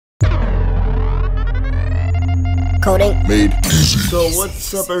Coding made easy. So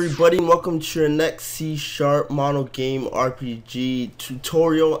what's up everybody, and welcome to your next C# Monogame RPG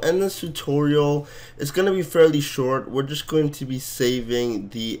tutorial. And this tutorial is going to be fairly short. We're just going to be saving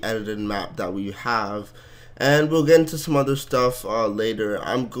the edited map that we have, and we'll get into some other stuff later.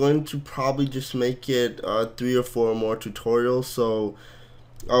 I'm going to probably just make it 3 or 4 more tutorials. So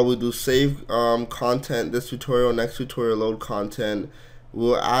we'll do save content this tutorial, next tutorial load content.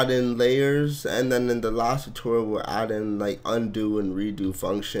 We'll add in layers, and then in the last tutorial we'll add in like undo and redo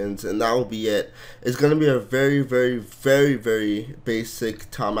functions, and that will be it. It's going to be a very basic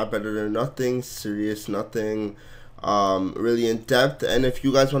tile map editor, nothing serious, nothing really in depth. And if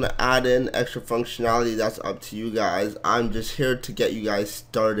you guys want to add in extra functionality, that's up to you guys. I'm just here to get you guys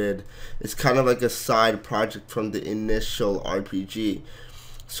started. It's kind of like a side project from the initial RPG.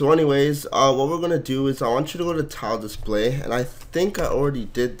 So anyways, what we're going to do is I want you to go to tile display, and I think I already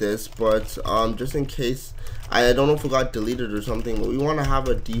did this, but just in case, I don't know if it got deleted or something, but we want to have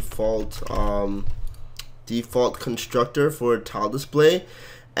a default constructor for tile display.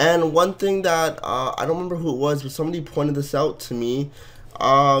 And one thing that I don't remember who it was, but somebody pointed this out to me.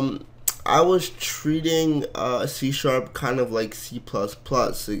 I was treating C# kind of like C++.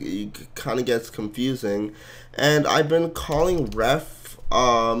 It kind of gets confusing, and I've been calling ref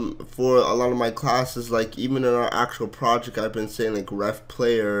for a lot of my classes. Like even in our actual project, I've been saying like ref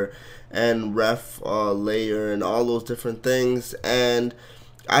player and ref layer and all those different things, and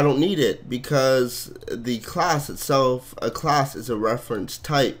I don't need it because the class itself, a class is a reference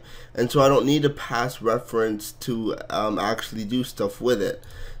type, and so I don't need to pass reference to actually do stuff with it.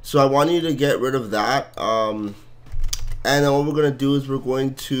 So I want you to get rid of that, and then what we're going to do is we're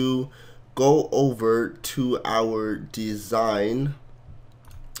going to go over to our designer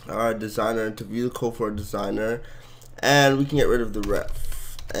to view the code for our designer, and we can get rid of the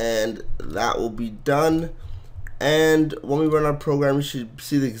ref, and that will be done. And when we run our program, you should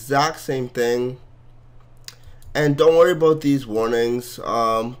see the exact same thing, and don't worry about these warnings,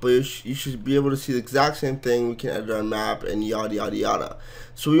 but you should be able to see the exact same thing. We can edit our map and yada yada yada.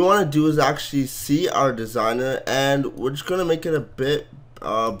 So what we want to do is actually see our designer, and we're just going to make it a bit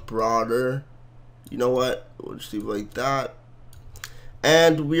broader. You know what, we'll just leave it like that.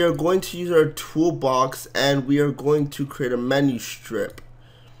 And we are going to use our toolbox, and we are going to create a menu strip.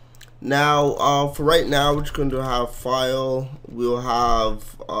 Now for right now, we're just going to have file. We'll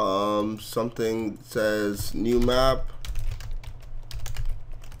have something that says new map.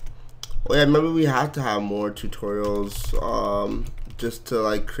 Oh yeah, maybe we have to have more tutorials just to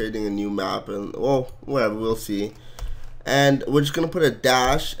like creating a new map, and well, whatever, we'll see. And we're just going to put a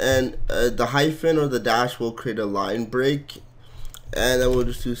dash, and the hyphen or the dash will create a line break. And then we'll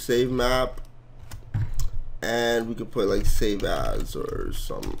just do save map, and we could put like save as or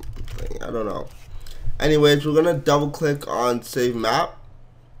something, I don't know. Anyways, we're gonna double click on save map,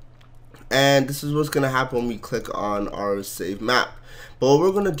 and this is what's gonna happen when we click on our save map. But what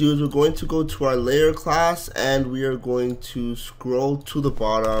we're gonna do is we're going to go to our layer class, and we are going to scroll to the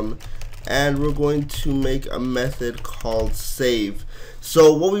bottom, and we're going to make a method called save.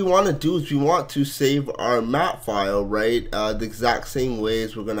 So what we want to do is we want to save our map file, right, the exact same way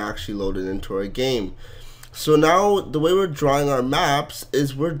as we're going to actually load it into our game. So now the way we're drawing our maps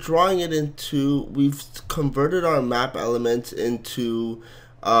is we're drawing it into, we've converted our map elements into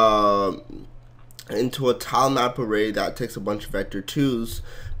a tile map array that takes a bunch of vector 2s,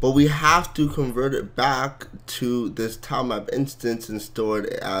 but we have to convert it back to this tile map instance and store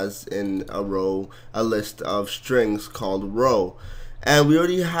it as in a row, a list of strings called row. And we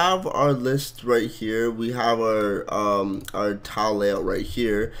already have our list right here. We have our tile layout right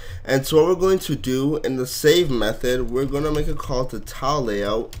here. And so what we're going to do in the save method, we're going to make a call to tile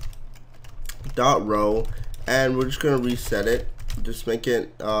layout dot row, and we're just going to reset it. Just make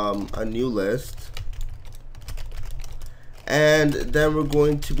it a new list. And then we're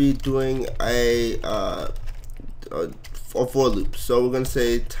going to be doing a for loop. So we're going to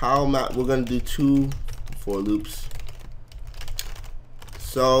say tile map. We're going to do 2 for loops.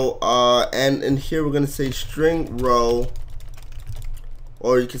 So and in here we're going to say string row,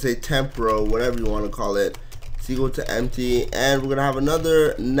 or you can say temp row, whatever you want to call it. It's equal to empty, and we're going to have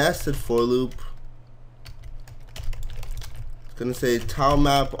another nested for loop. It's going to say tile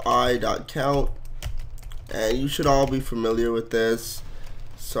map I.count, and you should all be familiar with this.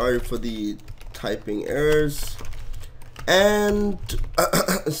 Sorry for the typing errors, and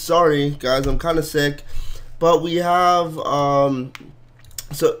sorry guys, I'm kind of sick, but we have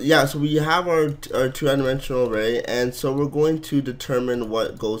So yeah, so we have our two-dimensional array, and so we're going to determine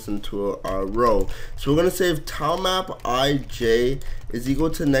what goes into our row. So we're going to say if tile map ij is equal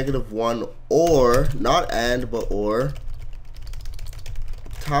to -1, or not and but or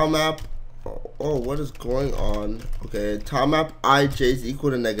tile map, oh what is going on, okay, tile map ij is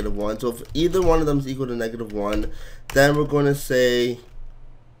equal to -1. So if either one of them is equal to -1, then we're going to say,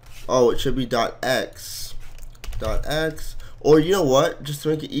 oh, it should be .x, or you know what, just to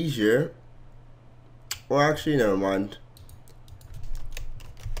make it easier, or actually never mind.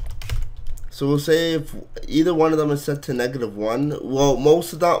 So we'll say if either one of them is set to -1, well,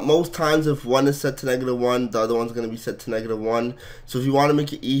 most times if one is set to -1, the other one's going to be set to -1. So if you want to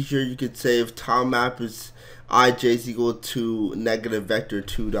make it easier, you could say if tile map is ij is equal to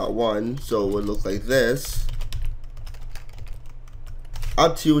 -vector2.1, so it would look like this.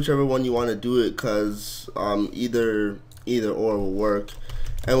 Up to you, whichever one you want to do it, because either or will work.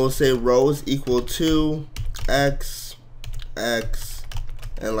 And we'll say row is equal to x, and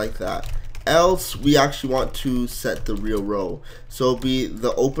like that. Else we actually want to set the real row, so it'll be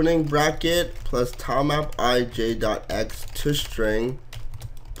the opening bracket plus tile map ij.x to string,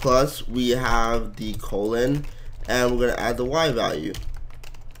 plus we have the colon, and we're going to add the y value.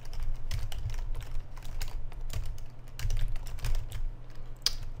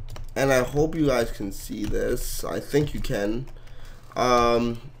 And I hope you guys can see this. I think you can.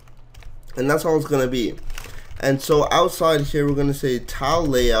 And that's all it's going to be. And so outside here, we're going to say tile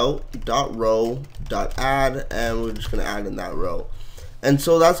layout dot row dot add, and we're just going to add in that row. And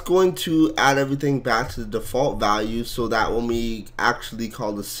so that's going to add everything back to the default value, so that when we actually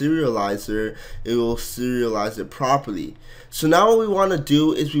call the serializer, it will serialize it properly. So now what we want to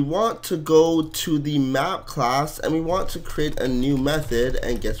do is we want to go to the map class, and we want to create a new method,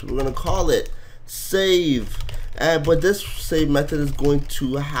 and guess what we're going to call it? Save. But this save method is going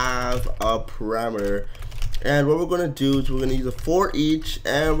to have a parameter. And what we're going to do is we're going to use a for each,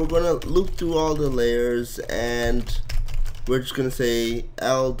 and we're going to loop through all the layers, and we're just going to say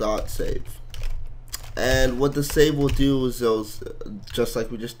l.save. And what the save will do is those, just like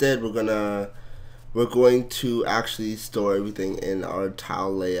we just did, we're going to actually store everything in our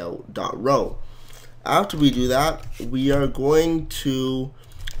tile layout.row. After we do that, we are going to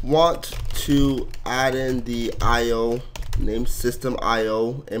want to add in the IO, name system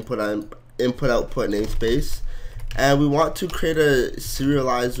IO, input output namespace, and we want to create a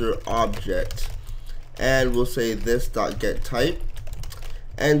serializer object, and we'll say this dot get type.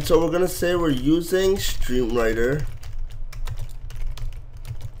 And so we're gonna say we're using StreamWriter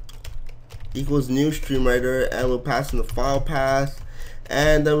equals new StreamWriter, and we'll pass in the file path,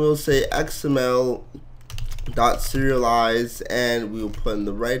 and then we'll say XML dot serialize, and we'll put in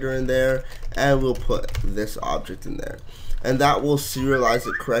the writer in there, and we'll put this object in there, and that will serialize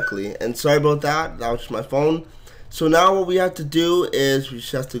it correctly. And sorry about that, that was just my phone. So now what we have to do is we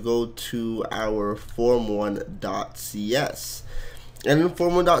just have to go to our form1.cs, and in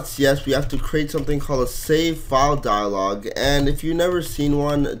form1.cs we have to create something called a save file dialog. And if you've never seen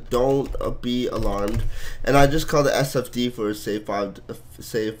one, don't be alarmed, and I just call it SFD for save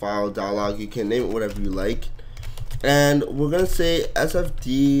file dialog. You can name it whatever you like, and we're gonna say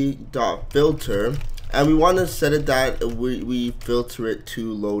sfd.filter, and we want to set it that we filter it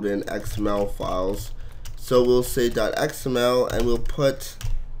to load in XML files. So we'll say .xml, and we'll put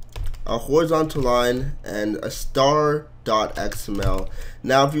a horizontal line and a star.xml.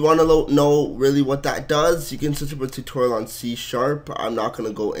 Now if you want to know really what that does, you can search up a tutorial on C#. I'm not going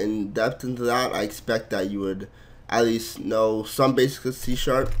to go in depth into that. I expect that you would at least know some basics of C#.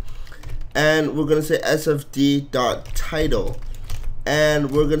 And we're going to say sfd.title,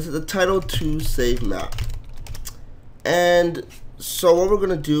 and we're going to set the title to save map. And so what we're going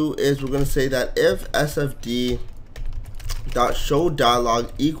to do is we're going to say that if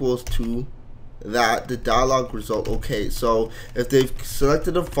sfd.showDialog equals to that, the dialog result okay. So if they've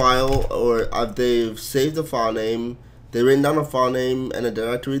selected a file, or if they've saved a file name, they've written down a file name and a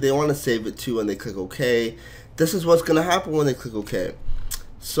directory they want to save it to, and they click OK, this is what's going to happen when they click OK.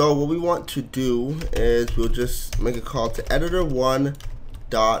 So what we want to do is we'll just make a call to editor1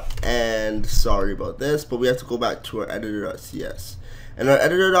 and sorry about this, but we have to go back to our editor.cs. And our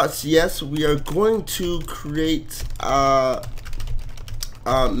editor.cs, we are going to create a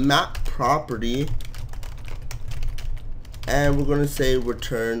map property, and we're going to say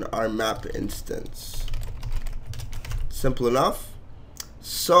return our map instance. Simple enough.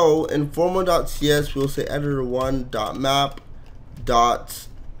 So in form1.cs, we'll say editor1.map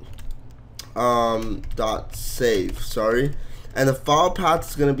save, sorry, and the file path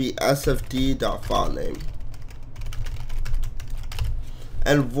is going to be sfd.filename.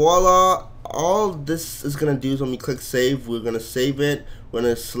 And voila, all this is going to do is when we click save, we're going to save it, we're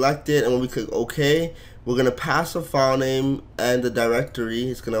going to select it, and when we click OK, we're going to pass a file name and the directory.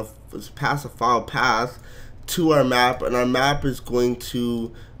 It's going to pass a file path to our map, and our map is going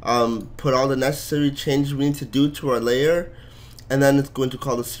to put all the necessary changes we need to do to our layer, and then it's going to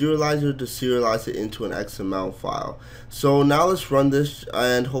call the serializer to serialize it into an XML file. So now let's run this,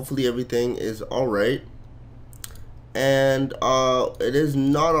 and hopefully everything is alright. And it is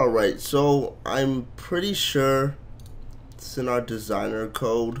not alright, so I'm pretty sure it's in our designer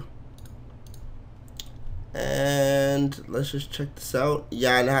code. And let's just check this out.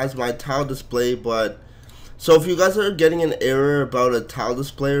 Yeah, and it has my tile display, but so if you guys are getting an error about a tile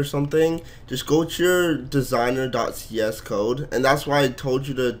display or something, just go to your designer.cs code, and that's why I told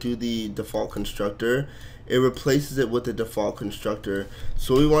you to do the default constructor. It replaces it with the default constructor.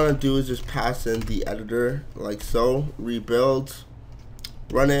 So what we want to do is just pass in the editor like so, rebuild,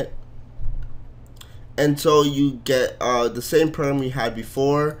 run it, and so you get the same program we had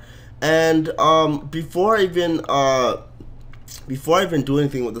before. And before I even do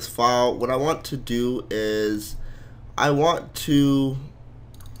anything with this file, what I want to do is I want to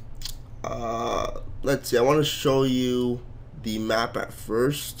let's see, I want to show you the map at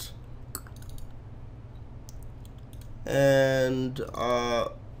first. And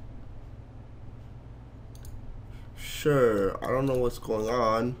sure, I don't know what's going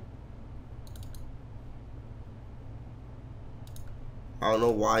on. I don't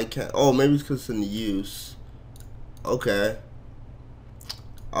know why I can't. Oh, maybe it's because it's in use. Okay.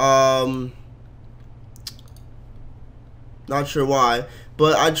 Not sure why,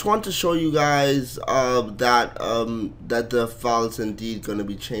 but I just want to show you guys that the file is indeed going to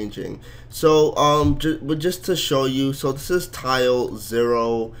be changing. So just to show you, so this is tile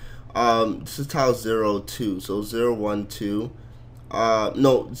 0. This is tile 02. So 012.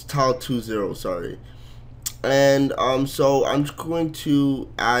 No, it's tile 20. Sorry. And so I'm just going to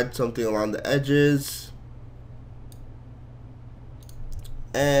add something along the edges,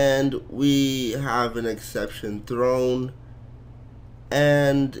 and we have an exception thrown,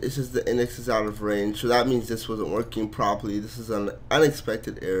 and it says the index is out of range, so that means this wasn't working properly. This is an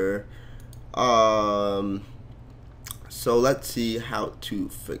unexpected error. So let's see how to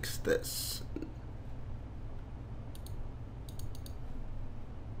fix this.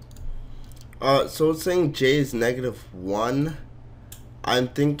 So it's saying J is -1. I'm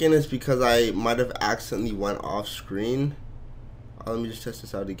thinking it's because I might have accidentally went off screen. Let me just test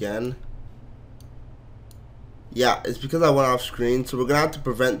this out again. Yeah, it's because I went off screen, so we're gonna have to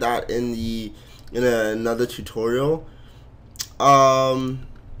prevent that in another tutorial. And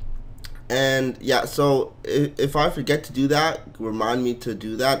yeah, so if I forget to do that, remind me to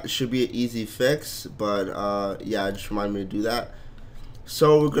do that. It should be an easy fix, but yeah, just remind me to do that.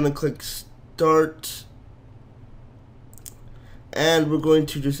 So we're gonna click start, and we're going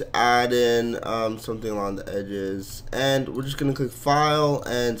to just add in something along the edges, and we're just gonna click file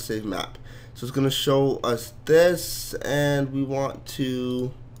and save map. So it's gonna show us this, and we want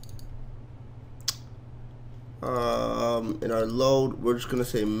to in our load, we're just gonna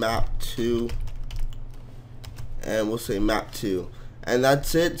say map 2, and we'll say map 2, and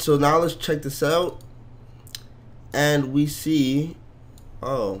that's it. So now let's check this out, and we see,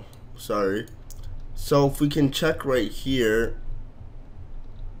 oh, sorry. So if we can check right here,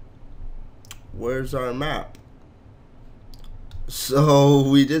 where's our map? So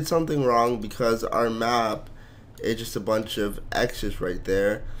we did something wrong, because our map is just a bunch of X's right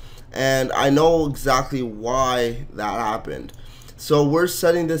there, and I know exactly why that happened. So we're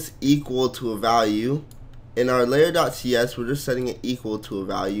setting this equal to a value. In our layer.cs, we're just setting it equal to a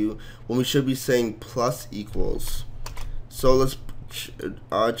value when we should be saying plus equals. So let's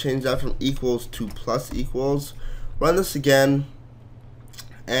change that from equals to plus equals. Run this again,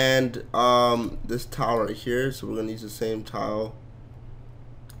 and this tile right here, so we're gonna use the same tile.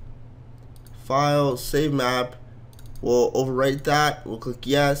 File, save map, we'll overwrite that, we'll click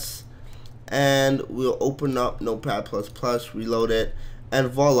yes, and we'll open up Notepad++, reload it, and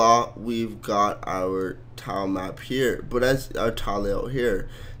voila, we've got our tile map here, but as our tile layout here.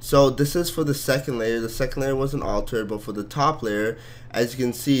 So this is for the second layer. The second layer wasn't altered, but for the top layer, as you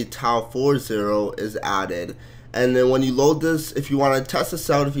can see, tile 40 is added. And then when you load this, if you want to test this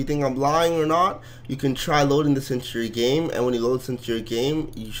out, if you think I'm lying or not, you can try loading this into your game, and when you load this into your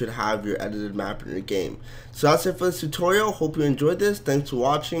game, you should have your edited map in your game. So that's it for this tutorial. Hope you enjoyed this. Thanks for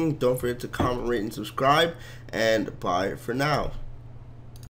watching. Don't forget to comment, rate, and subscribe, and bye for now.